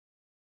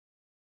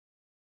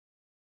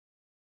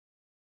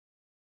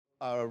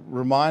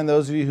remind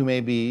those of you who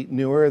may be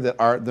newer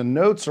that the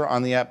notes are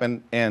on the app,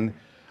 and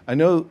I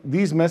know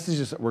these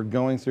messages that we're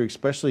going through,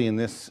 especially in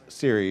this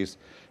series,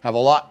 have a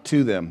lot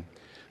to them.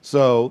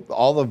 So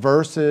all the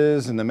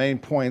verses and the main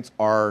points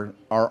are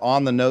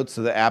on the notes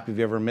of the app if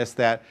you ever missed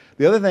that.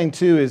 The other thing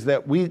too is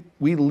that we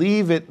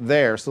leave it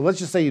there. So let's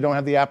just say you don't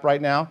have the app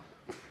right now.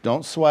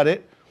 Don't sweat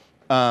it.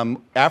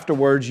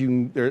 Afterwards,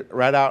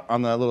 right out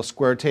on the little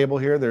square table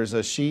here, there's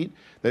a sheet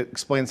that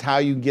explains how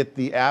you get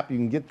the app. You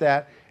can get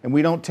that. And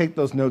we don't take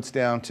those notes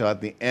down till at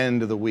the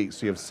end of the week.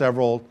 So you have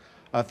several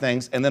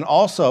things. And then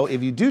also,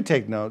 if you do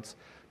take notes,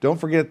 don't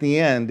forget at the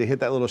end to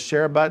hit that little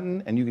share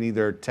button, and you can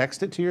either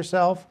text it to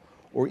yourself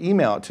or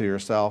email it to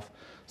yourself.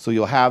 So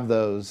you'll have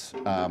those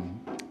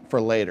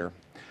for later.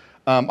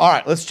 All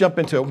right, let's jump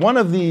into it. One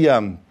of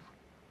the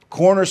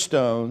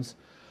cornerstones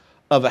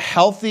of a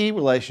healthy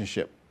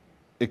relationship,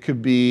 it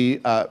could be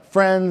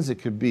friends, it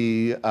could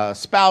be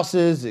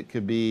spouses, it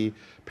could be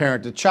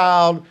parent to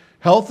child.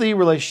 Healthy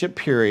relationship,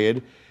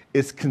 period,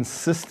 is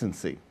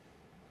consistency.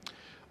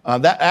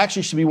 That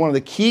actually should be one of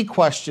the key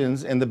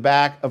questions in the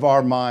back of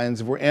our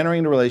minds if we're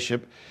entering a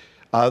relationship.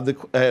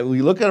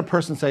 We look at a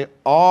person and say,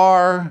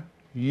 are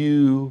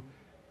you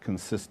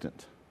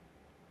consistent?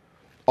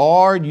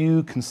 Are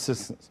you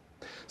consistent?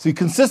 See,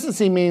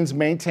 consistency means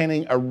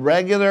maintaining a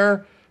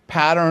regular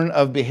pattern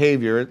of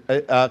behavior.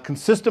 A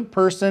consistent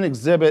person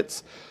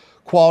exhibits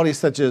qualities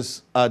such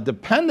as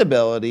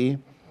dependability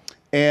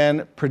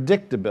and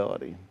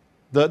predictability.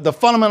 The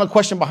fundamental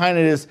question behind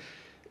it is,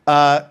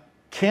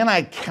 can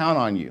I count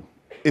on you?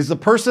 Is the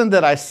person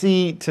that I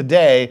see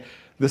today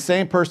the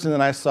same person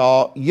that I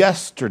saw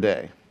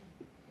yesterday?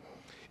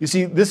 You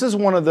see, this is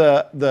one of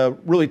the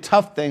really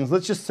tough things.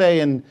 Let's just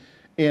say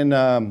in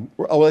a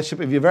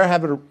relationship, if you've ever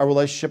had a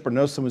relationship or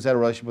know someone who's had a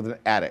relationship with an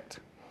addict,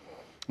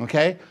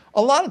 okay?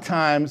 A lot of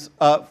times,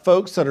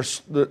 folks that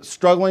are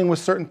struggling with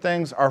certain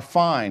things are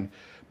fine,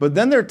 but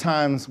then there are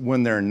times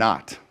when they're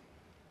not.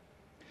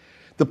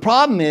 The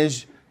problem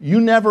is you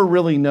never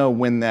really know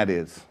when that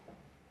is.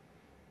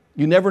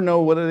 You never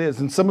know what it is.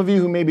 And some of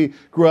you who maybe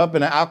grew up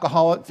in an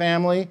alcoholic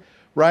family,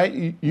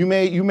 right? You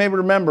may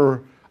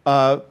remember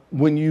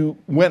when you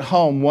went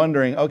home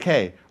wondering,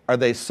 okay, are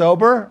they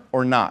sober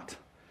or not?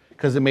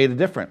 Because it made a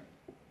difference.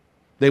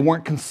 They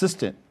weren't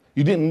consistent.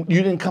 You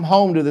didn't come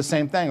home to the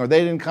same thing, or they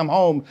didn't come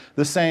home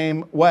the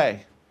same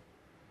way.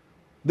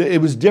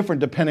 It was different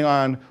depending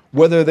on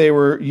whether they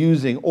were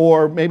using,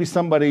 or maybe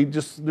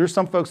there's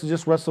some folks who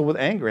just wrestle with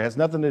anger. It has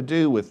nothing to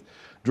do with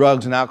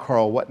drugs and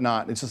alcohol or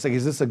whatnot. It's just like,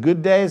 is this a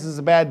good day? Is this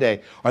a bad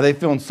day? Are they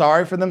feeling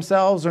sorry for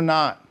themselves or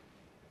not?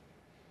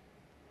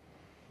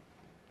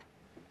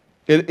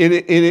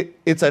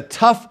 It's a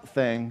tough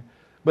thing,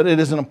 but it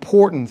is an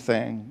important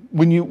thing.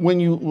 When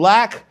you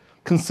lack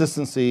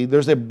consistency,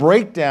 there's a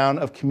breakdown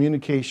of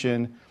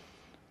communication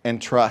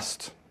and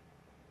trust,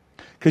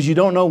 because you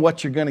don't know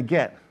what you're going to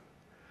get.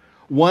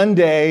 One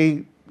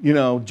day,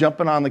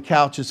 jumping on the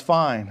couch is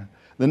fine.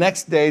 The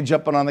next day,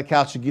 jumping on the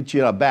couch will get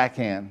you a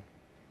backhand.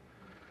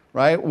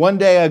 Right? One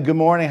day, a good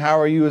morning, how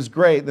are you is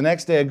great. The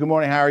next day, a good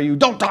morning, how are you?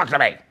 Don't talk to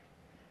me.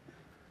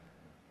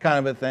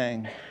 Kind of a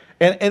thing.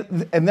 And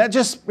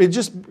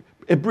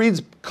it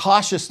breeds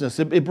cautiousness.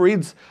 It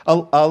breeds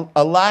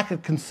a lack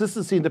of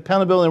consistency and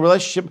dependability in a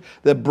relationship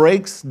that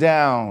breaks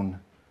down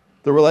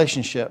the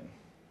relationship.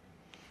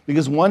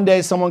 Because one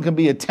day someone can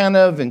be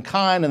attentive and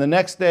kind, and the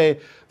next day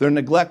they're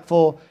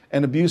neglectful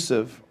and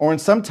abusive. Or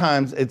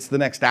sometimes it's the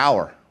next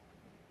hour.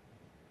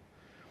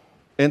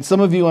 And some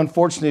of you,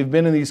 unfortunately, have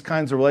been in these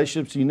kinds of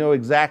relationships. You know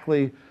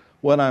exactly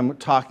what I'm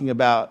talking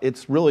about.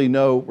 It's really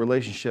no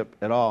relationship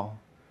at all.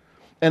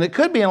 And it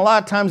could be, and a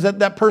lot of times,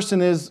 that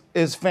person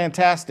is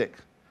fantastic.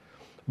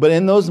 But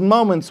in those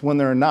moments when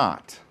they're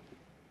not,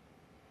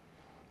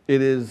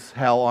 it is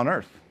hell on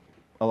earth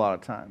a lot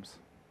of times.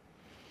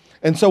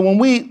 And so when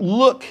we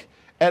look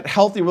at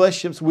healthy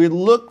relationships, we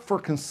look for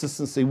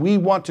consistency. We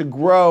want to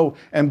grow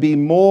and be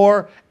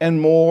more and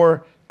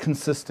more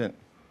consistent.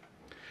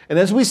 And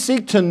as we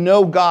seek to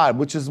know God,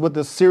 which is what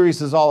this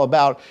series is all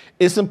about,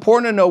 it's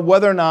important to know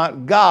whether or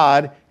not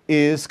God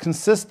is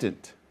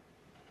consistent.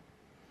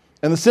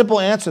 And the simple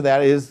answer to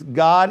that is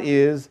God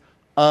is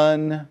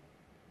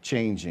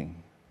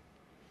unchanging.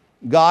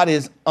 God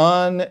is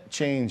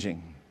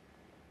unchanging.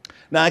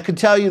 Now, I could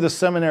tell you the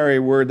seminary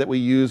word that we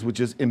use, which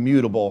is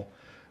immutable,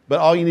 but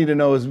all you need to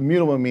know is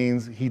immutable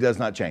means he does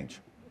not change.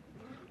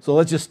 So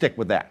let's just stick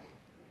with that.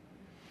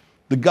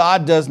 The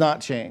God does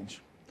not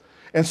change.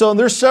 And so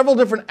there's several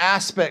different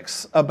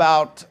aspects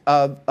about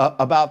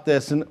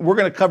this, and we're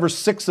going to cover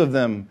 6 of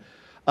them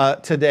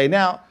today.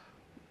 Now,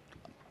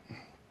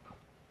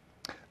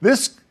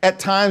 this at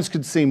times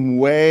could seem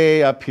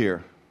way up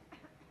here,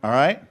 all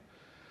right?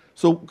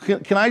 So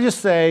can I just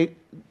say,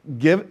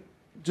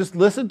 just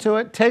listen to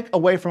it, take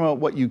away from it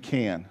what you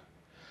can.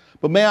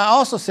 But may I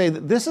also say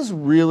that this is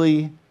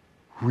really,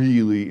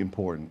 really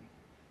important.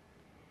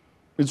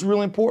 It's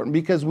really important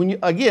because if you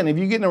get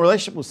in a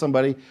relationship with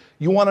somebody,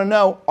 you want to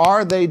know,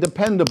 are they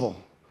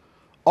dependable?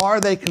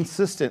 Are they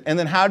consistent? And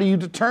then how do you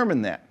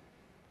determine that?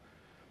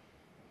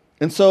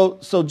 And so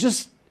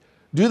just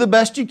do the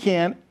best you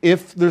can.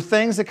 If there are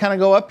things that kind of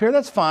go up here,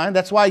 that's fine.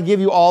 That's why I give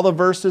you all the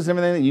verses and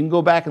everything that you can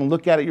go back and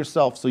look at it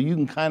yourself so you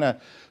can kind of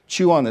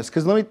chew on this.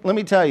 Because let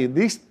me tell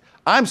you,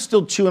 I'm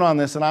still chewing on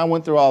this, and I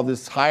went through all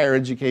this higher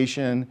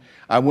education.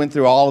 I went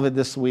through all of it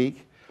this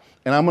week.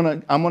 And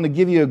I'm gonna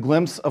give you a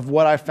glimpse of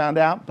what I found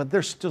out, but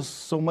there's still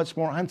so much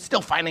more I'm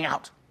still finding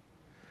out.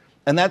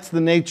 And that's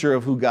the nature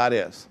of who God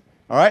is.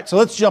 All right, so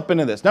let's jump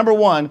into this. Number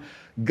one,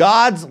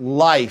 God's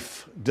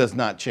life does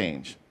not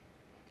change.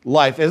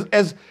 Life,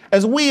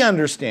 as we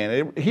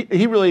understand it,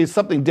 he really is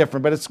something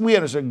different, but we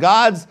understand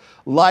God's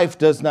life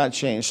does not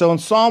change. So in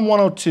Psalm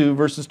 102,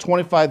 verses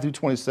 25 through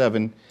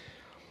 27,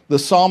 the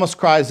psalmist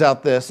cries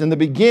out this: in the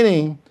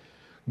beginning,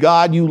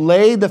 God, you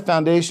laid the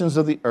foundations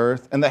of the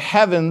earth, and the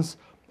heavens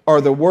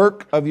are the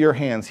work of your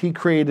hands. He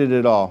created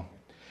it all.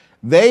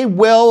 They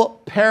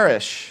will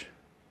perish.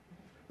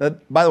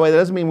 That, by the way, that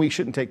doesn't mean we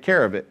shouldn't take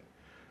care of it.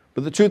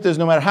 But the truth is,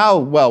 no matter how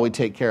well we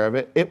take care of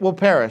it, it will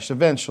perish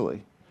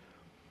eventually.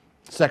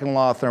 Second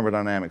law of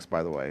thermodynamics,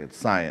 by the way. It's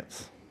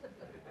science.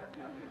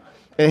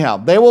 Anyhow,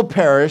 they will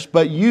perish,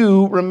 but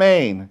you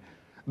remain.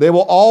 They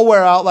will all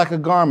wear out like a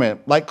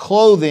garment. Like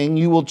clothing,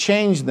 you will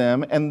change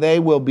them, and they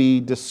will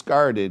be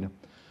discarded.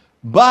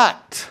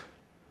 But,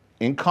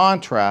 in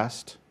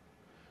contrast,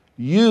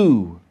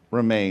 you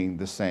remain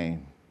the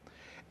same.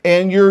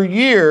 And your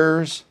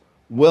years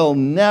will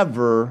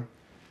never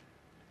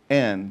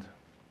end.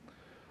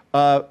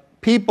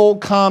 People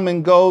come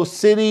and go.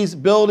 Cities,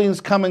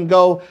 buildings come and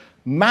go.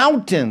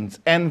 Mountains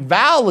and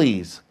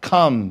valleys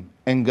come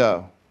and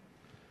go.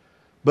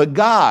 But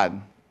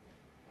God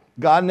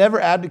never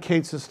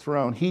abdicates his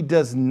throne. He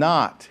does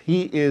not.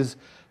 He is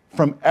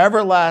from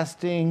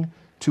everlasting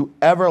to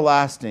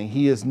everlasting.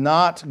 He is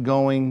not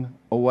going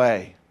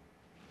away.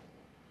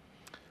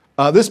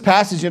 This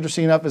passage,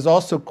 interesting enough, is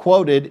also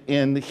quoted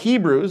in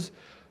Hebrews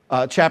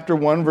chapter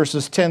 1,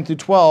 verses 10 through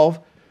 12,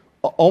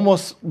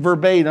 almost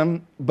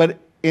verbatim, but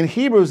in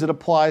Hebrews it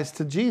applies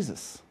to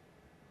Jesus.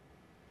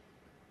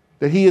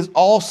 That he is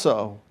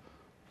also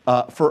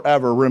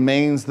forever,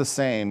 remains the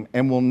same,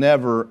 and will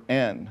never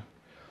end.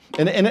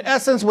 And in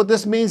essence, what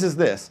this means is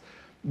this: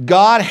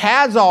 God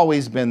has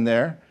always been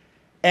there,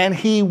 and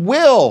he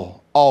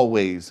will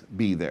always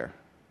be there.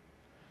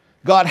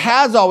 God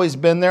has always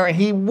been there, and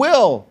he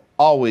will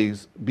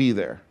always be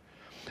there.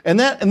 And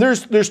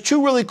there's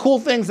two really cool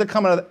things that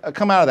come out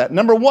of that.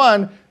 Number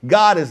one,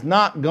 God is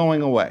not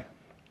going away.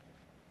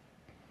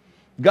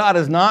 God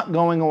is not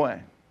going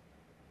away.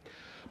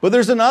 But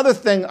there's another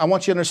thing I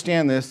want you to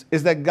understand this,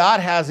 is that God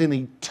has an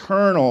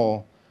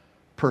eternal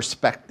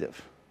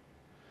perspective.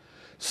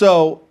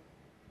 So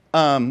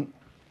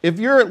if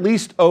you're at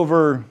least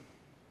over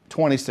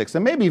 26,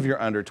 and maybe if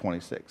you're under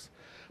 26,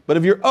 but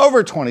if you're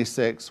over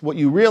 26, what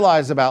you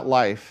realize about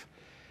life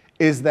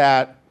is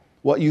that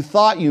what you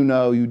thought you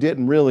know, you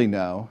didn't really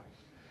know.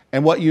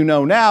 And what you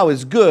know now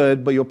is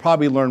good, but you'll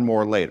probably learn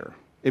more later.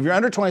 If you're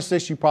under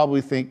 26, you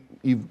probably think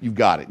you've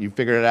got it. You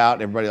figured it out,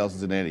 and everybody else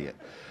is an idiot.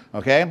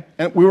 Okay?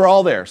 And we were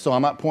all there, so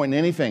I'm not pointing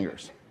any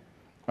fingers.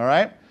 All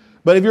right?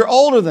 But if you're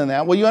older than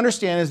that, what you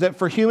understand is that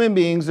for human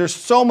beings, there's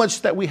so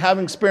much that we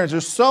haven't experienced.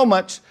 There's so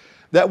much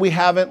that we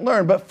haven't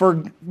learned. But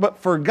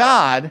for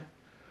God,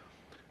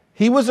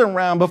 he was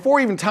around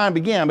before even time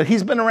began, but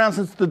he's been around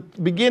since the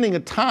beginning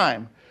of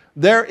time.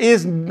 There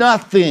is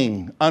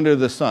nothing under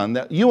the sun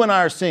that you and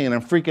I are seeing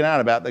and freaking out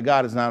about that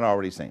God has not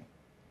already seen.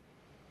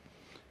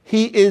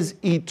 He is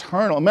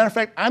eternal. Matter of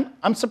fact,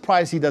 I'm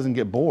surprised he doesn't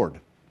get bored.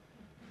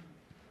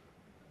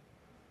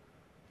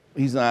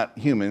 He's not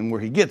human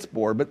where he gets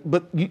bored,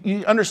 but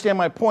you understand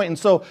my point. And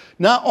so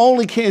not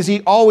only is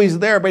he always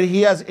there, but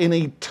he has an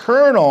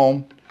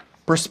eternal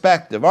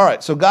perspective. All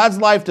right, so God's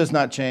life does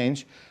not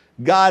change.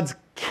 God's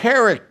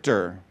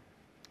character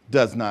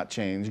does not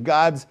change.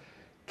 God's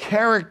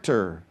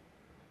character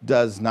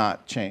does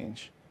not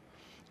change.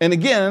 And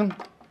again,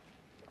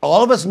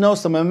 all of us know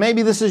someone,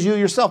 maybe this is you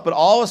yourself, but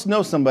all of us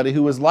know somebody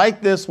who was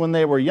like this when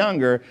they were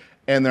younger,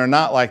 and they're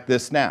not like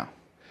this now.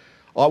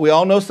 We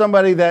all know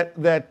somebody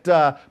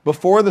that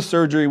before the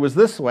surgery was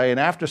this way, and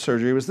after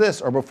surgery was this,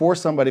 or before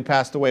somebody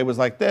passed away was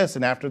like this,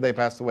 and after they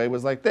passed away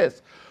was like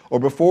this, or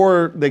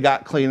before they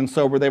got clean and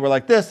sober they were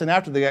like this, and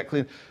after they got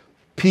clean.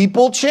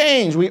 People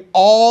change. We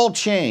all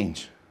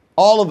change.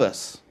 All of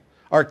us.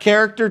 Our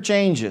character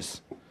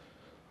changes.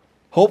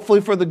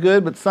 Hopefully for the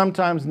good, but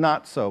sometimes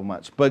not so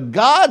much. But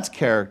God's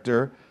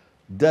character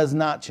does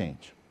not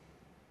change.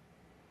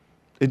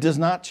 It does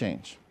not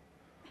change.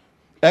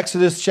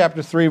 Exodus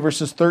chapter 3,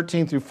 verses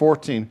 13 through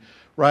 14,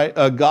 right?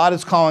 God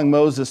is calling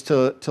Moses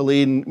to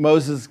lead, and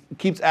Moses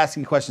keeps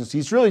asking questions.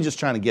 He's really just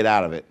trying to get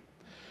out of it.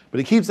 But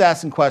he keeps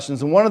asking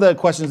questions. And one of the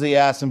questions he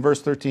asks in verse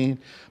 13,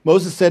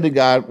 Moses said to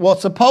God, well,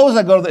 suppose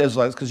I go to the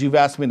Israelites, because you've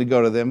asked me to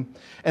go to them,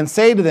 and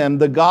say to them,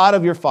 the God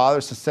of your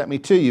fathers has sent me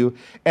to you.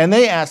 And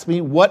they ask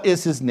me, what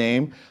is his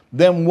name?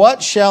 Then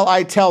what shall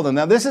I tell them?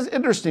 Now, this is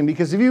interesting,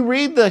 because if you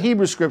read the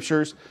Hebrew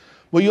scriptures,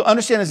 what you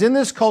understand is in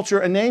this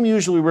culture, a name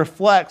usually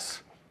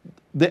reflects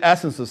the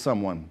essence of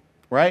someone,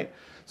 right?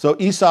 So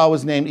Esau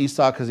was named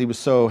Esau because he was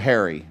so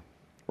hairy,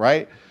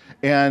 right?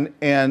 And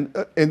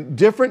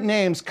different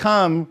names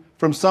come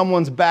from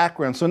someone's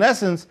background. So in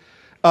essence,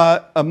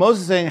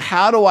 Moses is saying,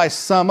 how do I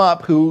sum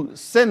up who's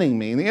sending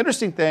me? And the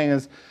interesting thing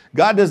is,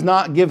 God does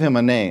not give him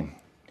a name.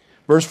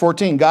 Verse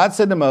 14, God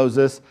said to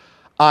Moses,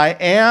 I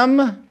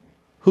am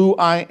who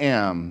I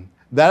am.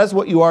 That is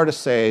what you are to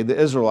say, the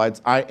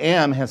Israelites, I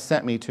am has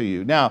sent me to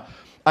you. Now,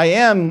 I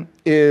am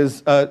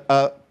is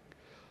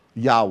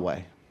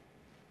Yahweh.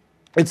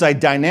 It's a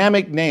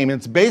dynamic name.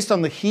 It's based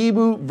on the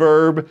Hebrew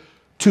verb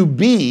to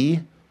be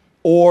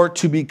or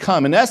to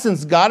become. In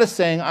essence, God is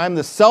saying, I'm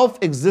the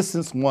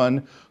self-existent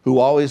one who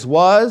always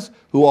was,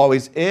 who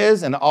always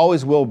is, and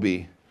always will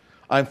be.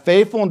 I'm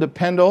faithful and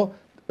dependable.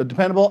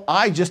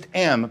 I just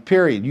am,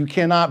 period. You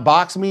cannot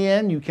box me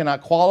in. You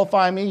cannot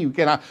qualify me. You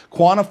cannot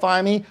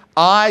quantify me.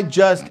 I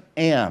just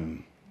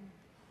am.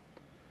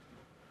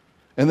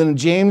 And then in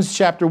James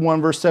chapter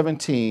 1, verse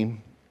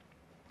 17,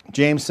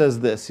 James says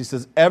this. He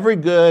says, every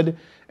good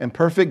and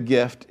perfect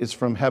gift is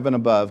from heaven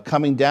above,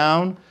 coming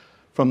down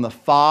from the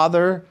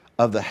Father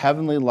of the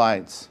heavenly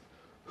lights,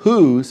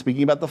 who,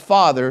 speaking about the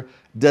Father,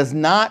 does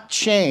not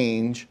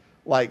change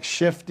like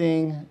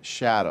shifting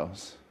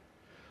shadows.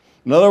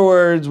 In other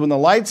words, when the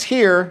light's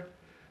here,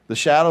 the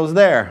shadow's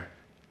there.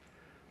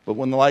 But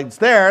when the light's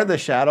there, the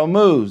shadow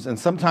moves. And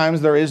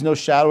sometimes there is no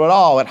shadow at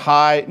all at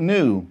high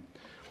noon.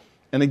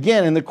 And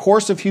again, in the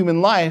course of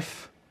human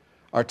life,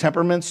 our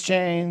temperaments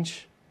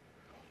change,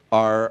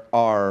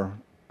 the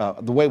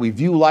way we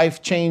view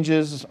life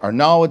changes, our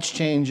knowledge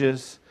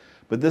changes.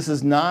 But this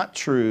is not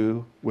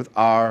true with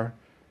our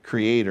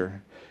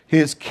Creator.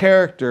 His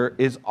character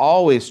is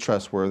always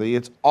trustworthy.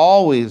 It's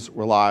always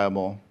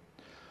reliable.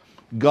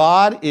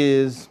 God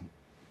is,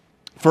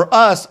 for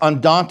us,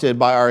 undaunted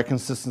by our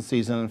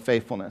inconsistencies and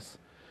unfaithfulness.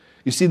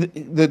 You see,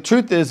 the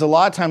truth is, a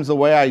lot of times the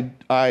way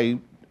I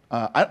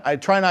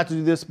try not to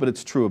do this, but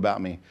it's true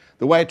about me.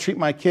 The way I treat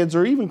my kids,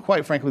 or even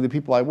quite frankly the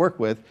people I work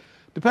with,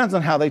 depends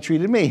on how they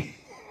treated me,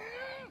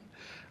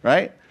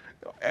 right?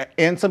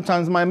 And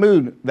sometimes my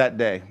mood that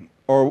day,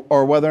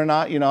 or whether or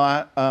not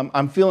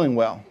I'm feeling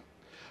well.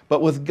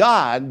 But with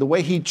God, the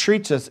way He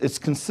treats us, it's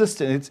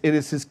consistent. It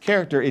is His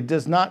character. It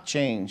does not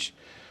change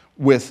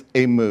with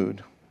a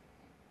mood.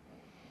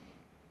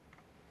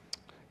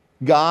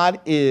 God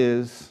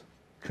is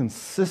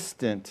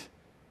consistent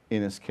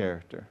in His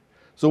character.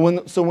 So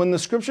when the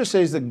Scripture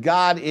says that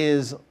God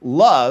is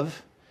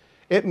love,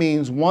 it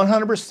means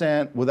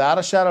 100%, without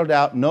a shadow of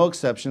doubt, no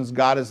exceptions,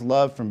 God is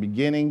love from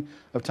beginning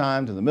of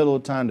time to the middle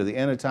of time to the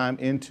end of time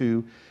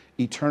into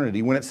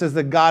eternity. When it says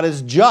that God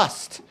is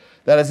just,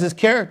 that is His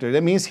character.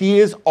 That means He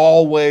is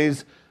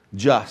always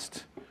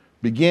just.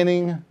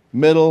 Beginning,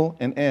 middle,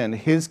 and end.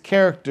 His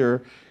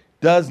character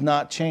does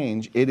not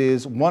change. It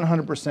is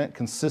 100%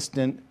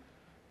 consistent,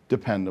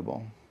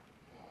 dependable.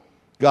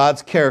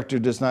 God's character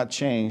does not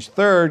change.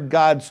 Third,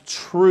 God's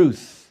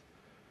truth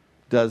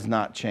does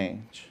not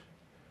change.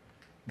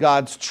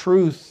 God's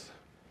truth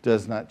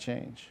does not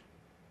change.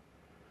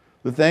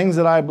 The things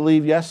that I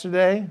believed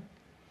yesterday,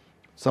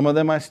 some of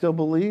them I still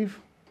believe,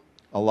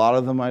 a lot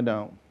of them I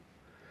don't.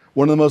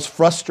 One of the most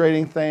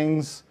frustrating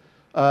things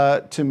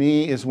to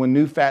me is when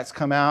new facts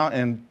come out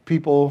and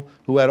people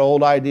who had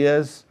old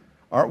ideas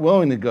aren't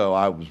willing to go,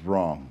 I was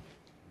wrong.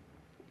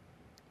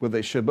 Well,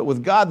 they should. But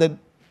with God,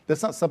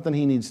 that's not something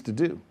He needs to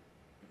do.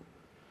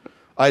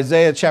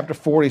 Isaiah chapter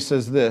 40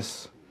 says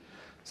this.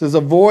 It says,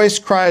 a voice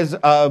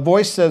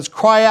says,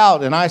 cry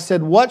out. And I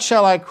said, what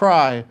shall I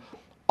cry?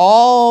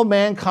 All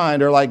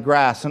mankind are like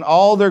grass, and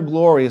all their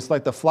glory is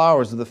like the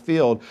flowers of the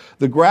field.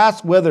 The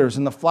grass withers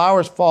and the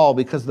flowers fall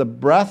because the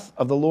breath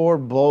of the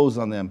Lord blows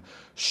on them.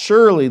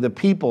 Surely the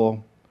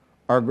people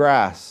are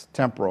grass,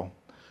 temporal.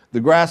 The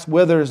grass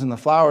withers and the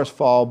flowers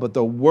fall, but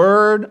the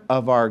word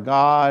of our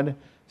God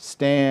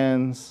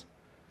stands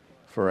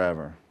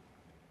forever.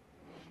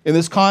 In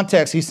this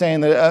context, he's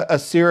saying that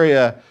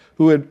Assyria,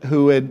 who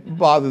had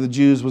bothered the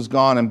Jews, was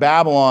gone, and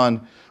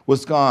Babylon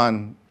was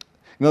gone.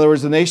 In other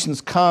words, the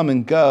nations come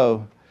and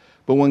go.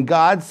 But when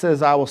God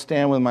says, I will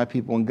stand with my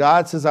people, when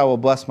God says, I will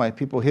bless my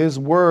people, His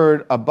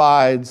word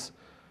abides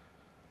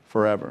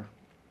forever.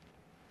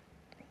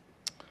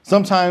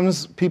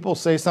 Sometimes people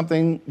say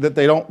something that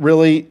they don't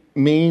really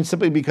mean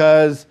simply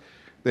because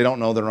they don't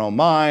know their own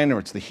mind, or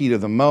it's the heat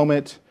of the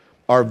moment.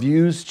 Our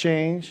views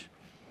change,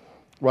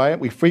 right?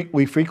 We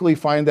frequently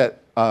find that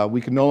we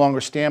can no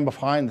longer stand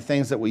behind the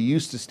things that we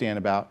used to stand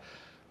about.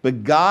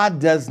 But God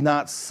does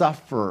not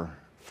suffer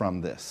from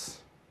this.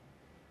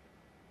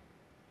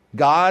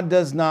 God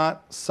does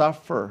not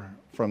suffer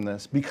from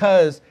this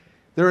because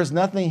there is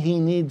nothing He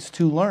needs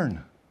to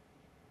learn.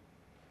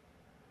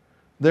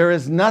 There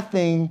is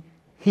nothing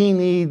He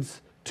needs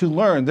to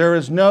learn. There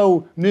is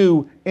no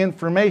new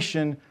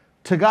information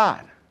to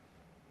God.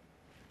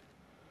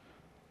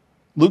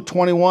 Luke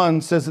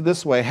 21 says it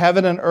this way,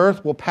 heaven and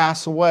earth will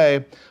pass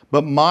away,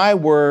 but my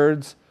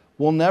words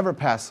will never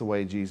pass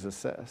away, Jesus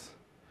says.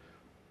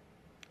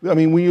 I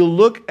mean, when you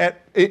look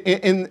at,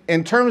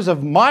 in terms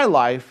of my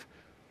life,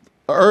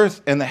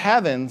 earth and the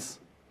heavens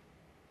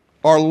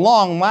are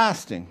long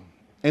lasting.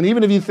 And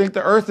even if you think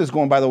the earth is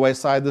going by the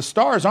wayside, the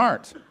stars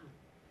aren't.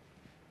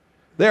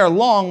 They are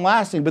long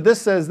lasting, but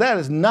this says that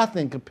is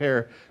nothing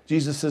compared,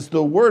 Jesus says,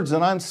 the words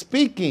that I'm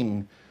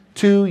speaking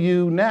to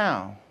you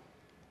now.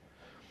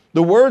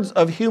 The words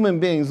of human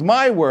beings,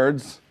 my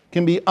words,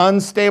 can be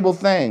unstable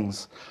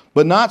things,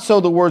 but not so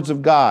the words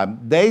of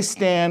God. They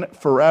stand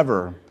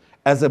forever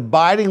as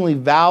abidingly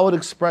valid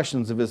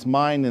expressions of his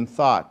mind and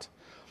thought.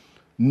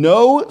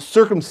 No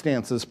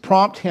circumstances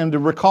prompt him to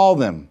recall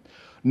them.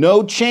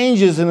 No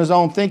changes in his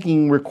own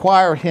thinking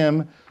require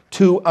him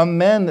to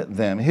amend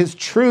them. His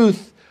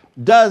truth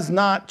does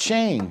not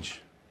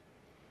change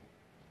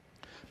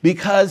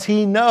because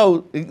he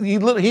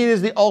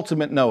is the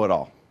ultimate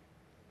know-it-all.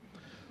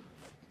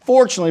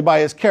 Fortunately, by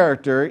his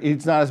character,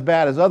 he's not as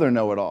bad as other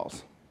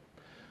know-it-alls.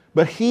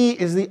 But he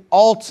is the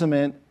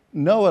ultimate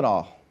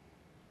know-it-all.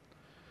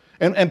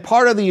 And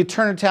part of the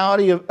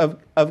eternality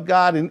of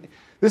God, and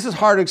this is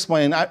hard to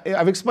explain.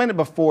 I've explained it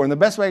before, and the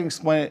best way I can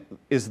explain it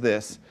is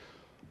this.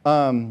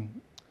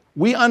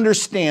 We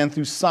understand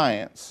through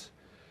science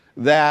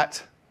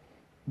that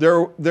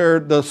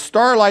the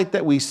starlight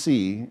that we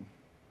see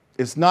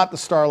is not the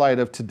starlight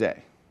of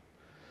today.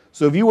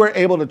 So if you were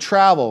able to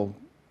travel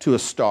to a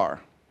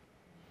star,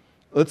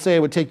 let's say it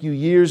would take you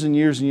years and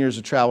years and years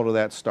to travel to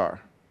that star,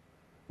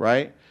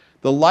 right?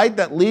 The light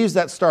that leaves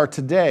that star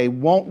today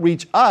won't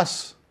reach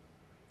us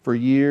for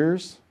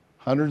years,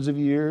 hundreds of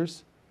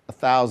years,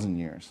 1,000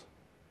 years.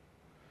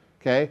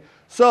 Okay?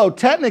 So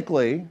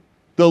technically,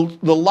 the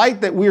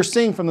light that we're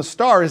seeing from the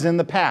star is in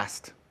the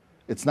past.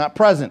 It's not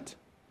present.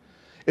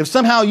 If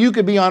somehow you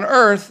could be on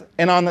Earth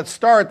and on that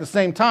star at the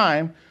same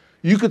time,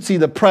 you could see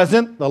the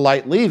present, the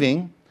light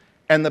leaving,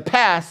 and the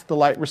past, the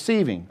light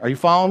receiving. Are you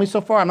following me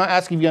so far? I'm not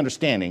asking if you're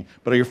understanding,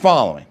 but are you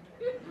following?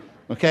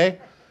 Okay?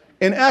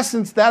 In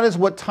essence, that is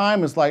what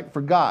time is like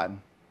for God.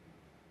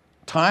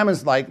 Time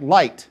is like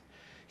light.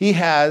 He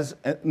has,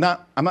 I'm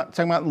not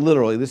talking about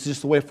literally, this is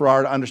just a way for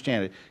our to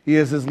understand it. He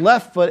has his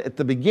left foot at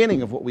the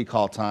beginning of what we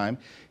call time.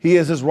 He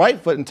has his right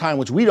foot in time,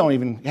 which we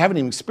haven't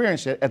even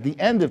experienced yet, at the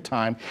end of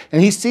time,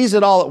 and he sees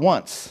it all at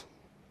once.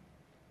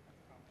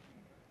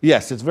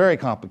 Yes, it's very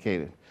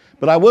complicated.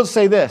 But I will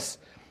say this,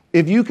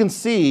 if you can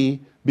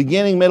see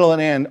beginning, middle,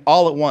 and end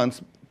all at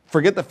once,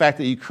 forget the fact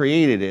that you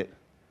created it,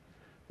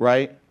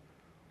 right?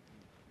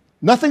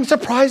 Nothing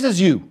surprises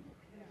you.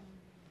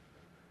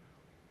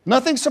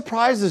 Nothing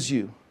surprises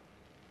you.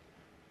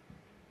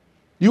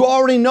 You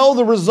already know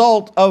the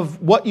result of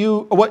what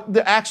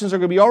the actions are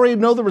going to be. You already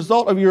know the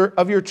result of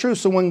your truth.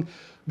 So when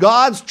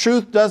God's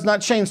truth does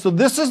not change. So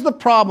this is the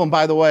problem,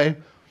 by the way,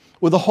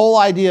 with the whole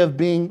idea of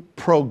being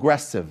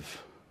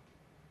progressive.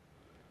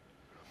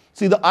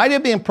 See, the idea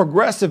of being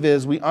progressive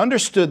is we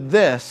understood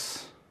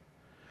this.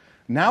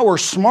 Now we're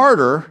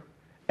smarter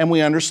and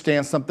we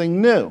understand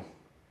something new.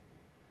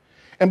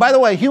 And by the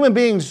way, human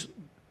beings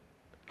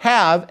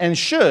have and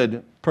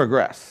should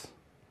progress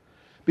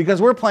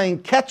because we're playing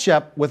catch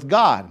up with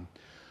God.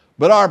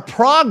 But our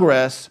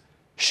progress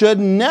should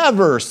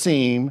never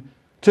seem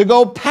to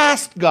go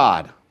past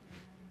God.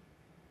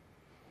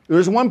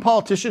 There's one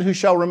politician who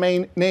shall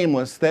remain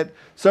nameless that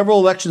several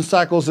election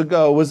cycles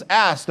ago was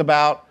asked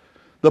about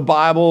the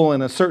Bible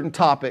and a certain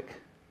topic.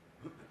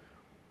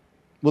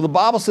 Well, the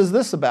Bible says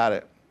this about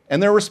it.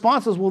 And their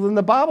response is, well, then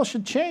the Bible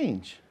should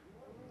change.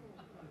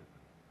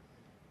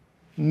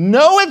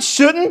 No, it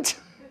shouldn't.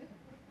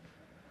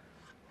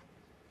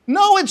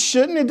 No, it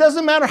shouldn't. It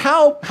doesn't matter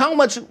how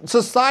much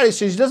society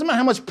changes. It doesn't matter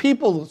how much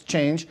people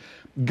change.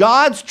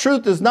 God's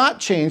truth does not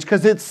change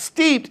because it's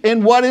steeped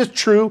in what is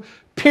true,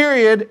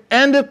 period,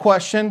 end of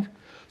question.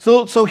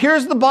 So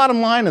here's the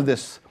bottom line of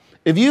this.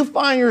 If you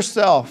find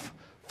yourself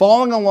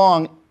following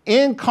along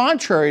in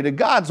contrary to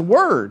God's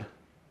word,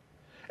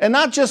 and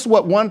not just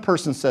what one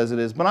person says it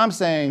is, but I'm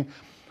saying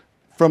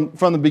from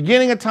the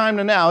beginning of time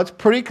to now, it's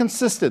pretty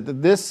consistent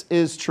that this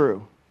is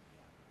true.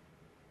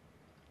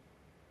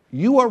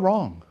 You are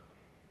wrong.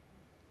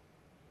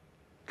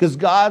 Because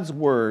God's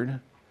word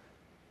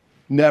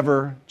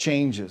never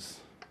changes.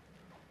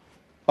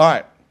 All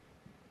right.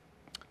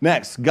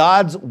 Next,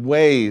 God's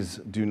ways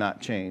do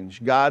not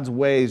change. God's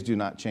ways do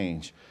not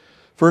change.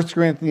 1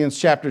 Corinthians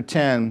chapter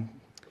 10,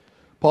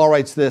 Paul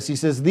writes this. He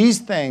says, these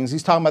things,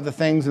 he's talking about the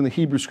things in the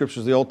Hebrew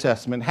scriptures, the Old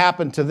Testament,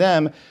 happened to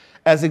them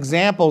as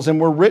examples and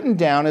were written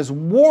down as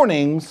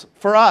warnings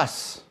for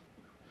us,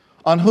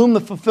 on whom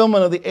the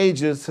fulfillment of the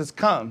ages has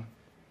come.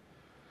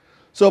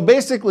 So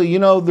basically,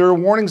 there are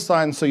warning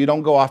signs so you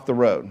don't go off the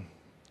road.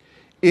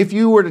 If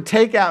you were to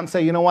take out and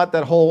say, you know what,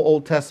 that whole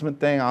Old Testament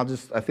thing, I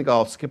think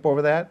I'll skip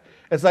over that.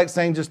 It's like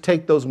saying, just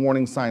take those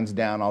warning signs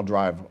down, I'll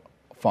drive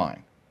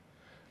fine.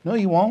 No,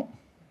 you won't.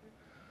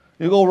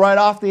 You go right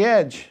off the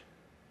edge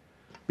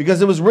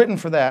because it was written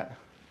for that.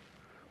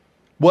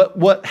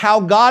 How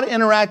God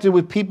interacted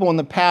with people in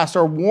the past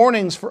are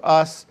warnings for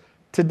us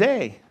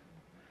today.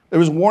 There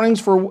was warnings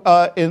for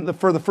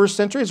the first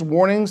century. It's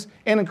warnings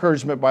and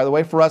encouragement, by the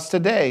way, for us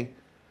today.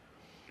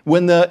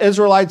 When the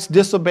Israelites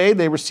disobeyed,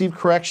 they received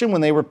correction.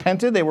 When they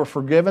repented, they were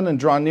forgiven and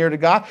drawn near to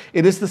God.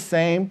 It is the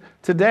same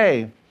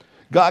today.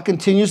 God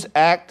continues to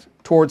act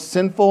towards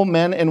sinful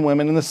men and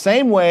women in the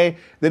same way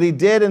that he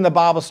did in the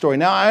Bible story.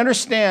 Now, I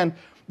understand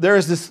there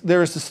is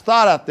this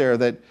thought out there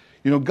that,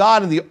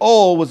 God in the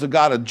old was a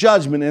God of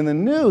judgment, and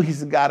in the new,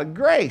 he's a God of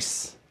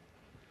grace.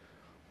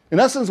 In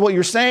essence, what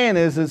you're saying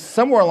is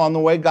somewhere along the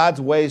way, God's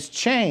ways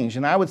change.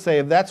 And I would say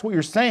if that's what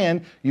you're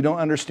saying, you don't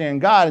understand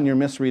God and you're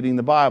misreading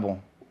the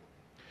Bible.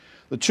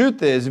 The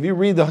truth is, if you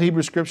read the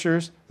Hebrew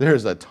Scriptures,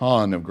 there's a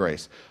ton of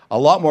grace. A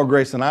lot more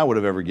grace than I would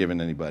have ever given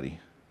anybody.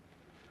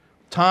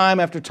 Time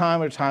after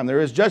time after time,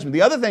 there is judgment.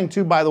 The other thing,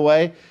 too, by the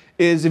way,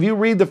 is if you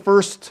read the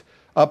first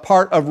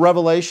part of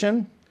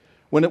Revelation,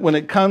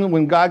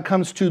 when God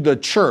comes to the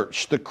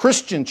church, the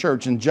Christian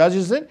church, and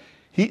judges it,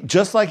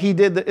 just like he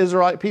did the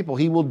Israelite people,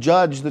 he will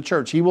judge the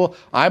church. He will,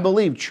 I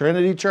believe,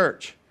 Trinity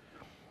Church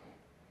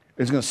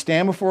is going to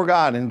stand before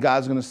God, and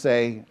God's going to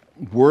say,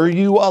 were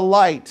you a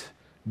light?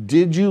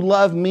 Did you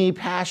love me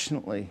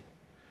passionately?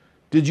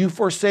 Did you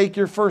forsake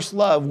your first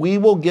love? We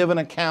will give an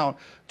account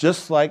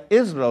just like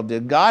Israel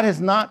did. God has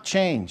not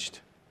changed.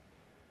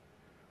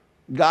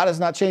 God has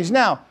not changed.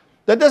 Now,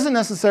 that doesn't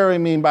necessarily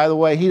mean, by the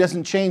way, he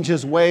doesn't change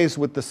his ways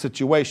with the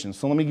situation.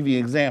 So let me give you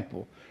an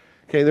example.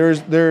 Okay,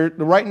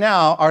 right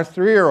now, our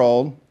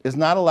 3-year-old is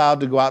not allowed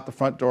to go out the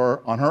front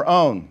door on her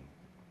own.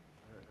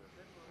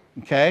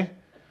 Okay?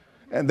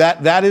 And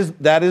that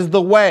is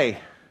the way.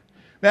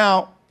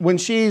 Now, when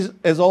she's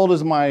as old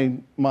as my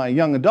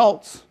young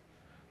adults,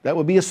 that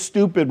would be a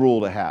stupid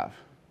rule to have.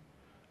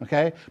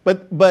 Okay?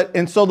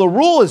 And so the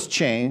rule has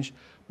changed,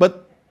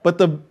 but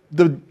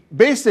the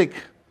basic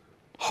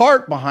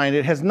heart behind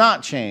it has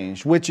not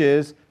changed, which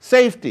is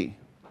safety.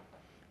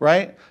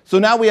 Right? So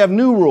now we have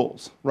new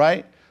rules,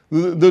 right?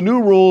 The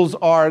new rules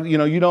are,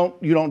 you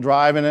don't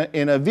drive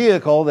in a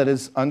vehicle that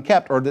is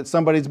unkept or that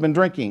somebody's been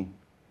drinking.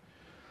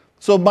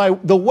 So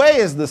the way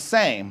is the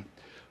same,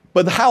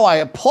 but how I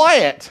apply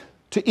it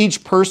to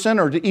each person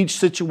or to each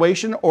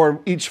situation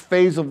or each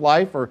phase of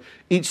life or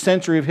each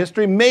century of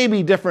history may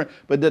be different,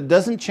 but that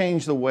doesn't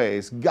change the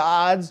ways.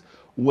 God's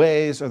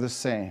ways are the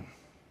same.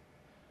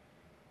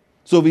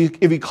 So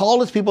if he called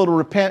his people to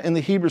repent in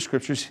the Hebrew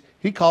Scriptures,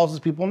 he calls his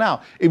people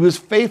now. If he was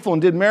faithful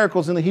and did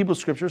miracles in the Hebrew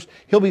Scriptures,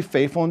 he'll be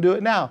faithful and do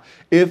it now.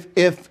 If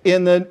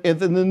in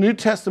the New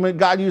Testament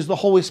God used the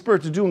Holy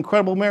Spirit to do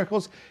incredible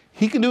miracles,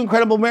 he can do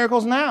incredible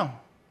miracles now.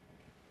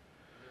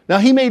 Now,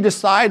 he may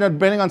decide,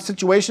 depending on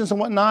situations and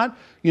whatnot,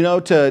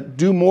 to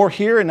do more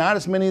here and not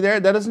as many there.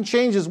 That doesn't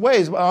change his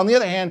ways. But on the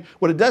other hand,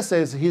 what it does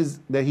say is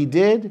that he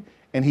did,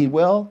 and he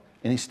will,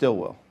 and he still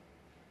will.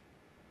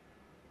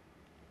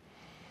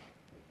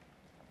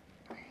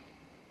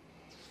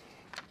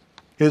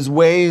 His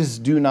ways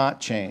do not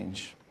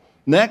change.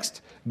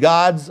 Next,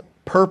 God's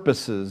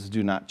purposes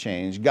do not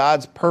change.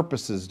 God's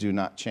purposes do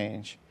not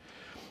change.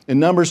 In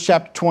Numbers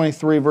chapter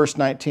 23, verse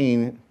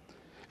 19,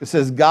 it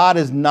says, God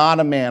is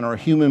not a man or a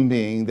human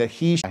being that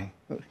he should lie.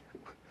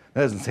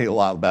 That doesn't say a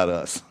lot about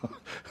us.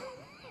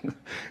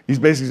 He's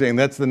basically saying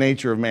that's the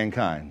nature of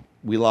mankind.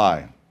 We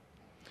lie.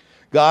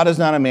 God is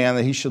not a man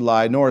that he should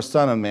lie, nor a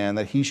son of man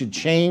that he should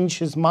change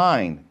his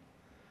mind.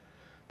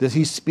 Does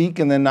he speak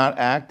and then not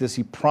act? Does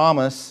he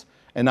promise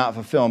and not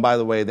fulfill? And by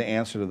the way, the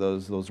answer to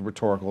those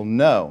rhetorical,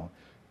 no.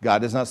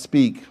 God does not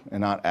speak and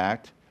not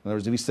act. In other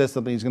words, if he says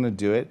something, he's going to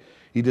do it.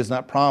 He does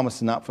not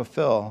promise and not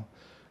fulfill.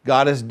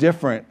 God is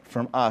different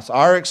from us.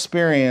 Our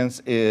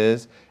experience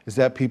is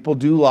that people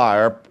do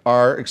lie.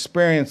 Our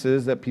experience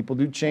is that people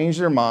do change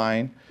their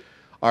mind.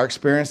 Our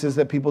experience is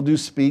that people do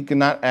speak and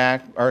not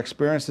act. Our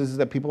experience is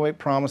that people make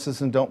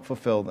promises and don't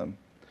fulfill them.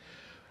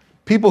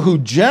 People who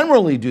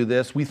generally do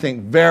this, we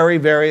think very,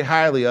 very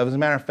highly of. As a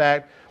matter of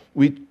fact,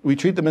 we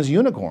treat them as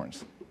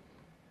unicorns,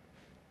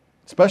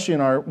 especially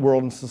in our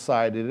world and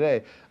society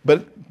today.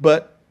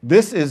 But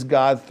this is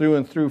God through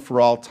and through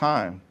for all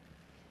time.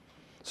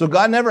 So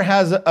God never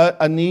has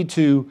a need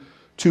to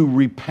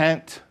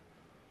repent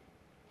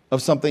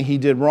of something he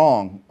did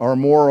wrong or a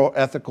moral,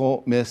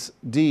 ethical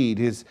misdeed.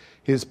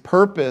 His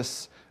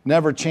purpose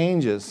never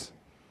changes.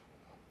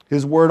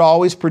 His word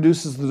always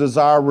produces the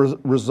desired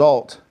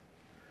result.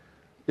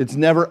 It's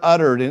never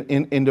uttered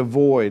into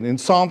void. In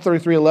Psalm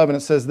 33:11 it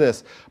says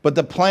this, but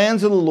the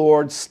plans of the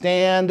Lord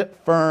stand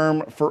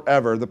firm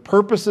forever, the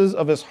purposes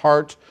of his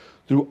heart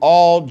through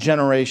all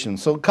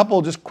generations. So a couple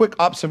of just quick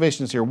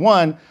observations here.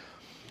 One,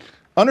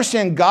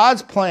 understand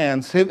God's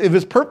plans, if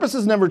his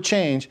purposes never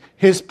change,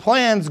 his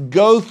plans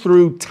go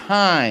through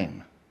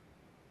time.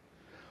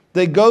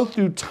 They go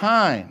through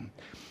time.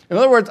 In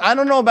other words, I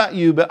don't know about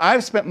you, but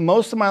I've spent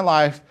most of my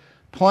life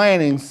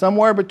planning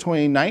somewhere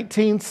between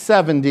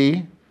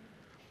 1970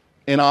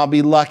 and I'll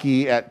be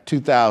lucky at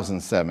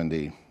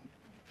 2070.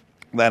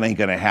 That ain't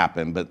going to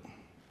happen, but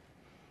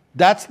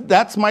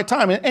that's my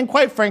time. And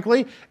quite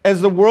frankly,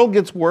 as the world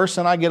gets worse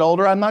and I get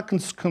older, I'm not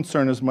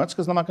concerned as much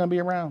because I'm not going to be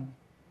around.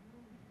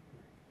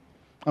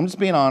 I'm just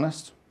being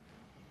honest.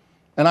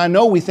 And I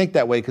know we think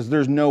that way because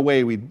there's no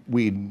way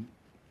we'd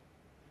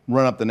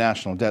run up the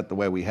national debt the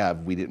way we have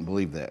if we didn't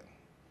believe that.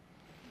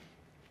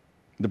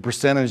 The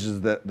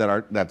percentages that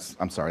are,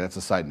 I'm sorry, that's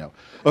a side note.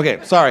 Okay,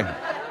 sorry.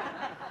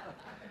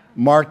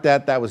 Mark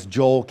that. That was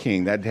Joel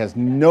King. That has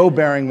no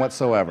bearing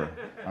whatsoever.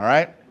 All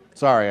right?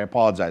 Sorry, I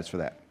apologize for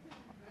that.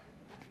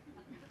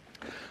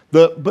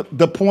 But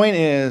the point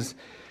is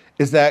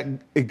that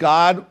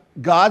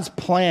God's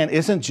plan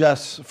isn't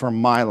just for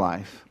my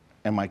life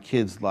and my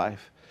kids'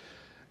 life.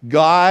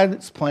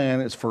 God's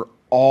plan is for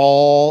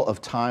all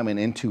of time and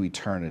into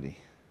eternity.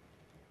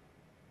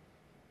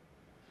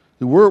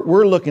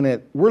 We're looking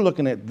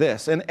at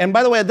this, and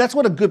by the way, that's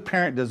what a good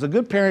parent does. A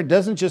good parent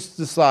doesn't just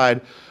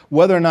decide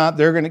whether or not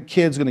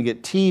kids going to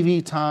get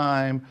TV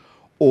time,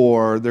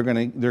 or they're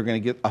going to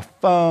get a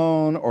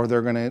phone, or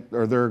they're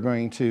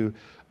going to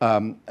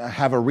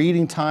have a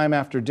reading time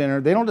after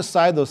dinner. They don't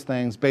decide those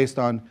things based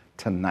on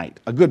tonight.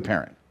 A good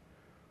parent.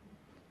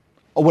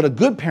 What a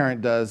good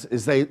parent does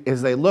is they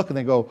look and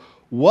they go,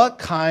 what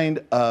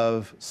kind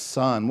of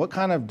son, what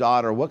kind of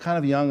daughter, what kind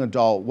of young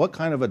adult, what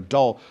kind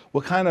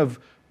of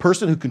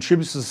person who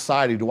contributes to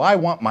society do I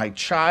want my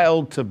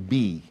child to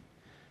be?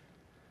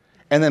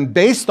 And then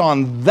based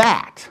on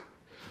that,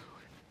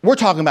 we're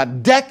talking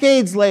about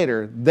decades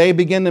later, they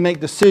begin to make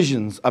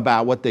decisions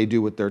about what they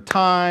do with their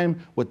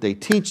time, what they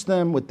teach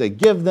them, what they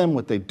give them,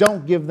 what they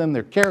don't give them,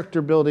 their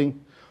character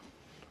building.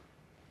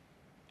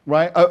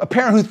 Right? A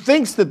parent who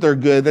thinks that they're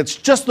good, that's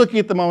just looking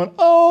at the moment,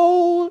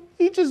 oh,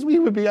 he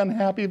would be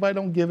unhappy if I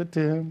don't give it to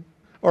him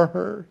or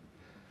her.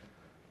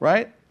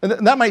 Right?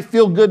 And that might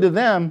feel good to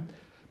them,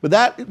 but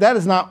that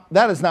is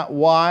not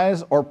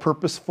wise or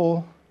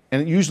purposeful,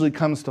 and it usually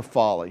comes to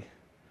folly.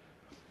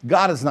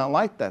 God is not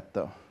like that,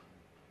 though.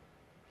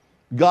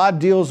 God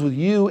deals with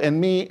you and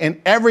me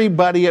and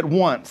everybody at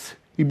once.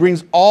 He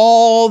brings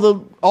all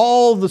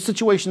the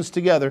situations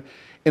together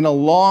in a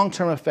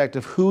long-term effect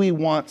of who he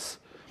wants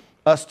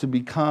us to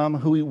become,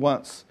 who he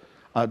wants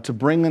to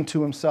bring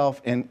into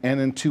himself and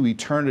into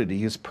eternity.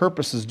 His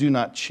purposes do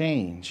not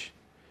change.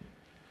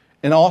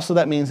 And also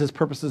that means his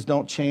purposes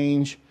don't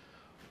change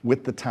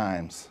with the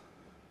times.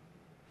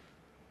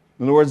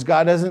 In other words,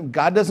 God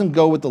doesn't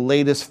go with the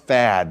latest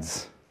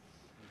fads.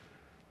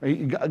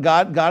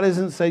 God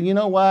isn't saying, you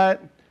know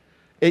what?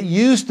 It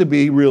used to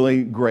be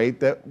really great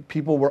that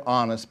people were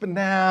honest, but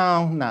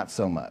now not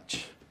so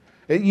much.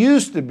 It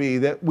used to be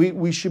that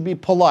we should be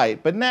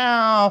polite, but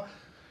now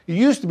it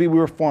used to be we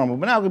were formal,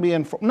 but now we're going to be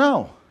informal.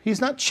 No,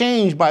 he's not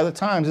changed by the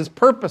times. His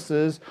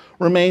purposes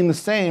remain the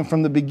same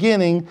from the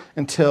beginning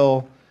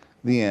until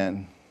the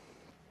end.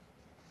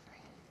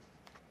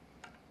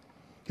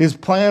 His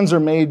plans are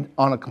made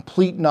on a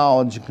complete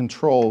knowledge and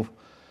control,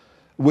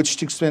 which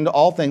to extend to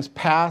all things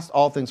past,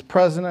 all things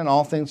present, and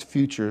all things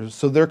future.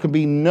 So there can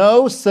be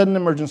no sudden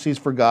emergencies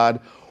for God,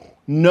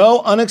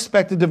 no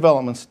unexpected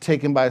developments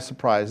taken by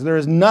surprise. There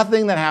is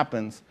nothing that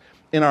happens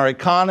in our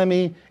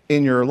economy,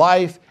 in your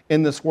life,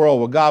 in this world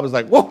where God was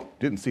like, whoa,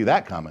 didn't see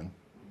that coming.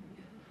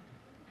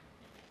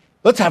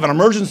 Let's have an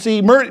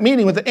emergency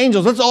meeting with the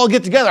angels. Let's all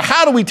get together.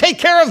 How do we take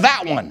care of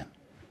that one?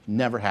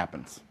 Never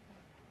happens.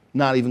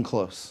 Not even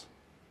close.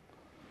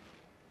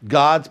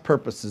 God's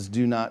purposes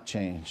do not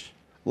change.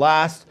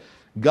 Last,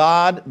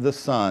 God the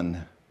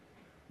Son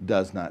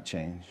does not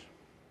change.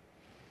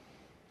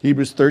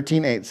 Hebrews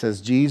 13:8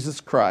 says, Jesus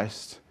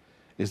Christ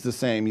is the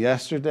same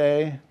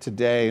yesterday,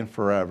 today, and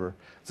forever.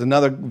 It's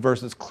another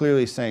verse that's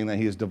clearly saying that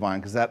he is divine,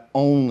 because that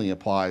only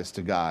applies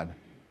to God.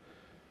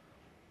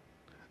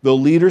 Though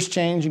leaders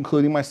change,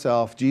 including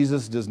myself,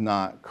 Jesus does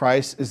not.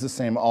 Christ is the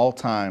same all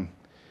time.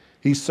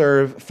 He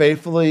served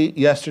faithfully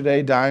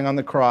yesterday, dying on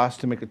the cross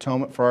to make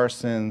atonement for our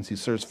sins. He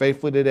serves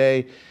faithfully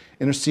today,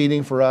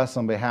 interceding for us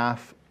on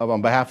behalf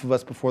of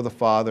us before the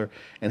Father,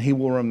 and he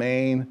will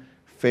remain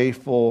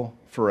faithful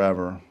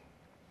forever.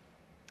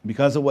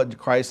 Because of what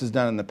Christ has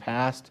done in the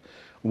past,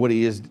 what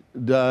he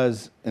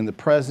does in the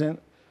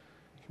present,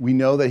 we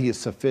know that he is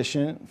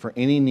sufficient for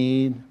any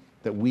need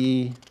that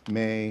we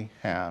may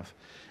have,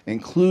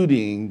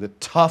 including the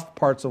tough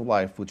parts of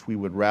life which we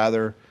would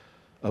rather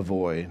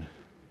avoid,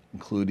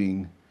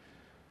 including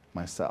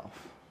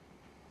myself.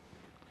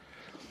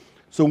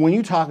 So when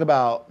you talk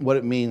about what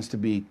it means to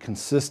be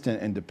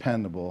consistent and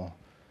dependable,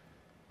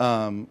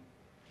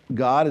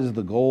 God is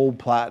the gold,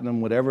 platinum,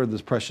 whatever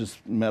this precious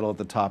metal at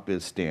the top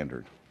is,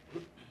 standard.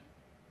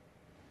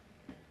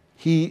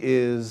 He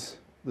is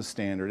the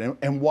standard.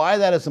 And why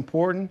that is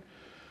important,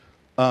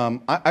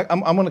 I'm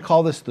going to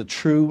call this the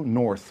true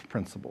north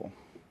principle.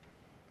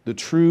 The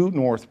true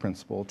north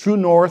principle. True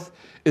north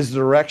is the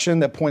direction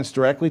that points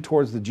directly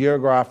towards the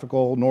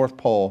geographical North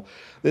Pole.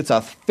 It's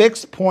a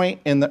fixed point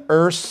in the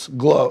Earth's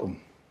globe.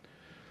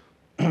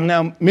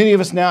 Now, many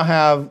of us now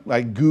have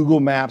like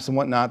Google Maps and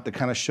whatnot that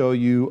kind of show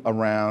you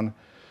around.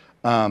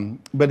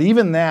 But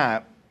even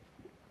that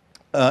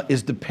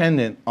is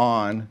dependent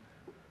on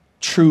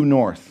true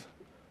north.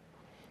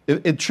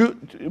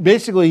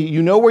 Basically,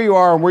 you know where you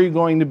are and where you're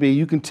going to be.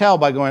 You can tell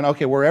by going,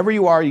 okay, wherever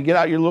you are, you get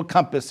out your little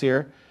compass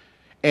here,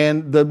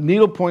 and the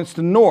needle points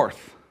to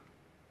north.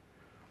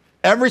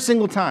 Every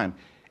single time.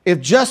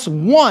 If just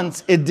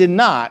once it did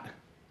not,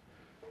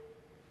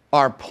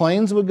 our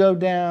planes would go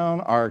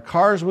down, our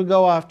cars would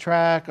go off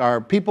track, our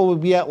people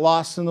would be at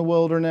lost in the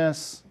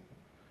wilderness.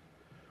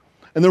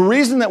 And the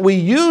reason that we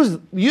use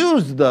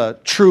the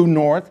true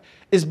north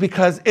is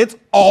because it's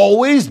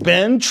always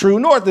been true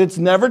north. It's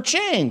never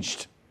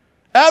changed.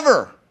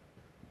 Ever.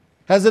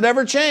 Has it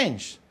ever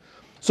changed?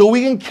 So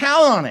we can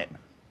count on it.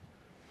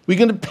 We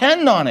can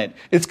depend on it.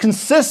 It's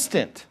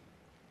consistent.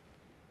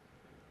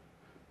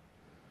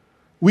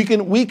 We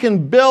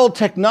can build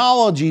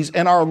technologies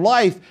in our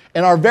life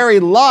and our very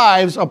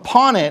lives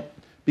upon it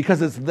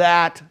because it's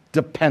that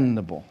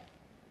dependable.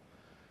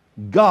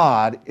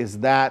 God is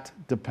that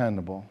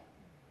dependable.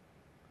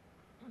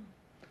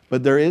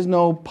 But there is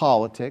no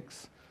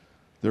politics.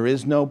 There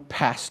is no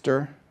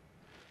pastor.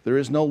 There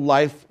is no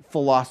life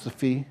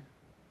philosophy.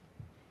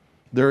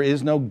 There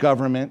is no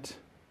government.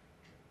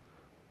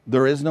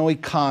 There is no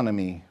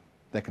economy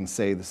that can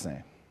say the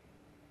same.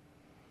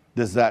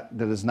 That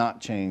does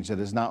not change, that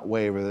does not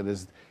waver, that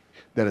is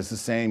the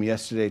same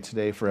yesterday,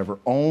 today, forever.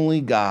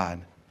 Only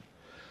God.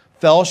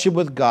 Fellowship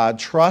with God,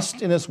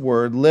 trust in His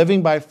Word,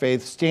 living by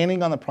faith,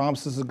 standing on the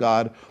promises of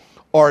God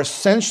are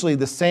essentially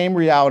the same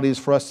realities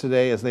for us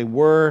today as they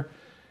were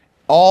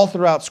all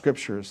throughout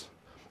Scriptures.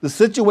 The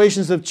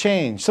situations have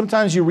changed.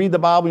 Sometimes you read the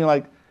Bible and you're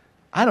like,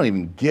 I don't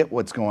even get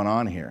what's going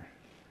on here.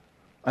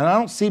 And I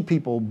don't see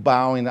people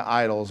bowing to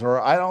idols,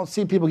 or I don't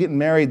see people getting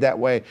married that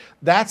way.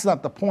 That's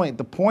not the point.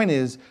 The point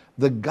is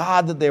the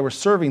God that they were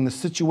serving, the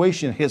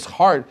situation, His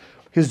heart,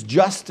 His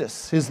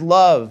justice, His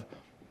love.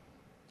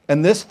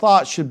 And this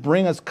thought should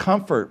bring us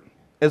comfort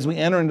as we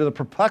enter into the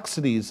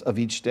perplexities of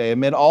each day,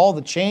 amid all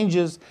the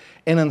changes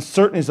and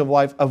uncertainties of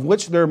life, of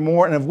which there are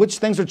more and of which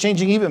things are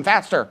changing even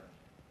faster.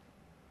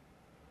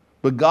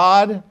 But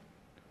God,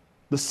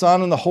 the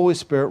Son, and the Holy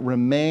Spirit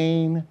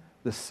remain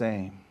the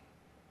same.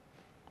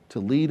 To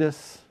lead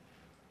us,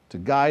 to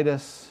guide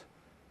us,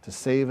 to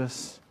save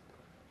us,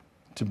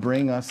 to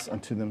bring us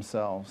unto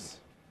themselves.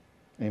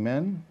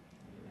 Amen?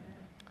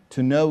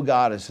 To know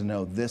God is to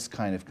know this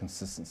kind of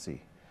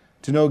consistency.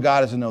 To know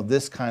God is to know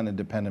this kind of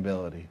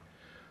dependability.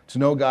 To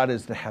know God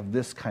is to have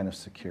this kind of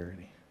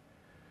security.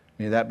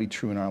 May that be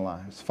true in our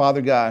lives.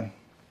 Father God,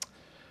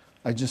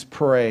 I just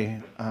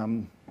pray.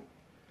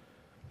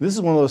 This is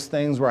one of those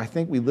things where I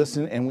think we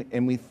listen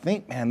and we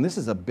think, man, this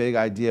is a big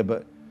idea,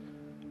 but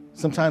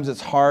sometimes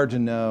it's hard to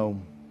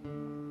know,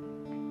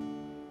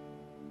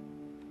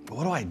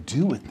 what do I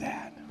do with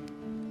that?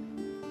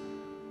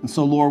 And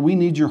so, Lord, we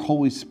need your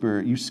Holy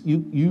Spirit.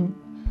 The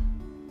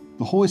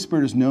Holy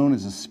Spirit is known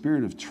as a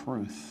spirit of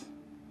truth.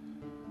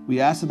 We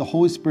ask that the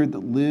Holy Spirit that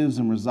lives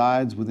and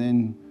resides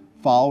within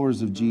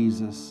followers of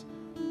Jesus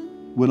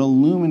would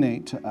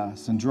illuminate to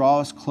us and draw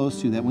us close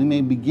to you, that we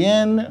may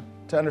begin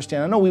to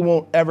understand. I know we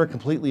won't ever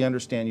completely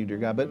understand you, dear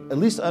God, but at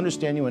least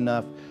understand you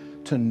enough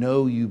to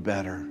know you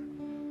better,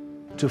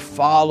 to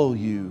follow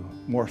you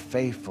more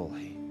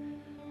faithfully,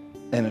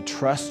 and to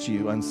trust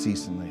you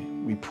unceasingly.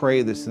 We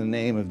pray this in the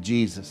name of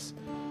Jesus,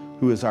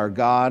 who is our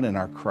God and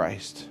our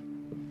Christ.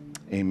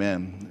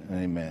 Amen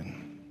and amen.